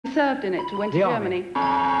served in it went to Germany.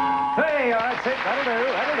 Hey, that's it. That'll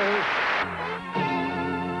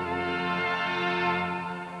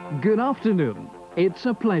do. Good afternoon. It's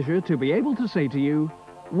a pleasure to be able to say to you,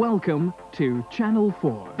 welcome to Channel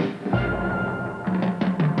 4.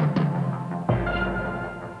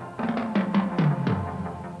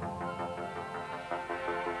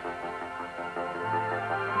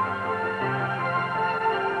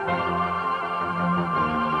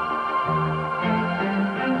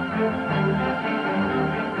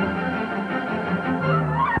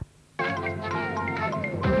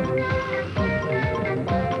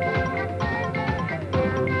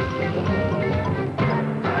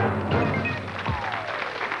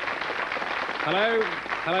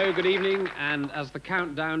 Hello, good evening, and as the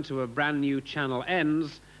countdown to a brand new channel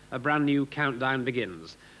ends, a brand new countdown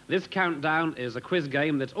begins. This countdown is a quiz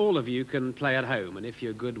game that all of you can play at home, and if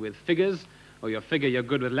you're good with figures, or you figure you're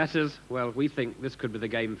good with letters, well, we think this could be the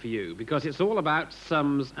game for you, because it's all about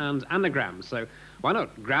sums and anagrams, so why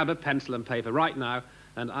not grab a pencil and paper right now,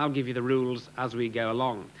 and I'll give you the rules as we go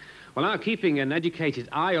along. Well, now, keeping an educated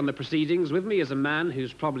eye on the proceedings, with me is a man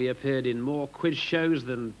who's probably appeared in more quiz shows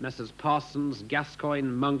than Messrs. Parsons, Gascoigne,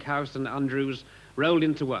 Monkhouse and Andrews rolled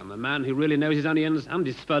into one. A man who really knows his onions and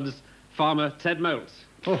his spuds, Farmer Ted Moult.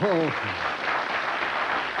 Oh.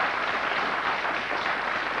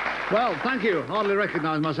 Well, thank you. Hardly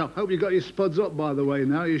recognise myself. Hope you got your spuds up, by the way,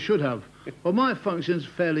 now. You should have. Well, my function's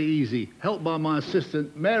fairly easy. Helped by my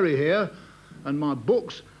assistant, Mary, here, and my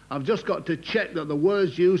books. I've just got to check that the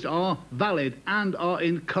words used are valid and are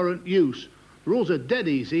in current use. The rules are dead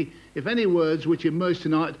easy. If any words which emerge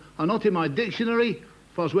tonight are not in my dictionary,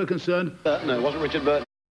 as far as we're concerned... No, it wasn't Richard Burton.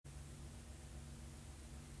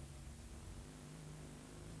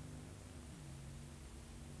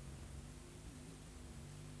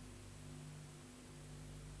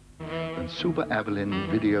 And Super Avalon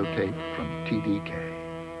videotape from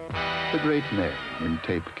TDK. The great men in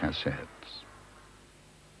tape cassettes.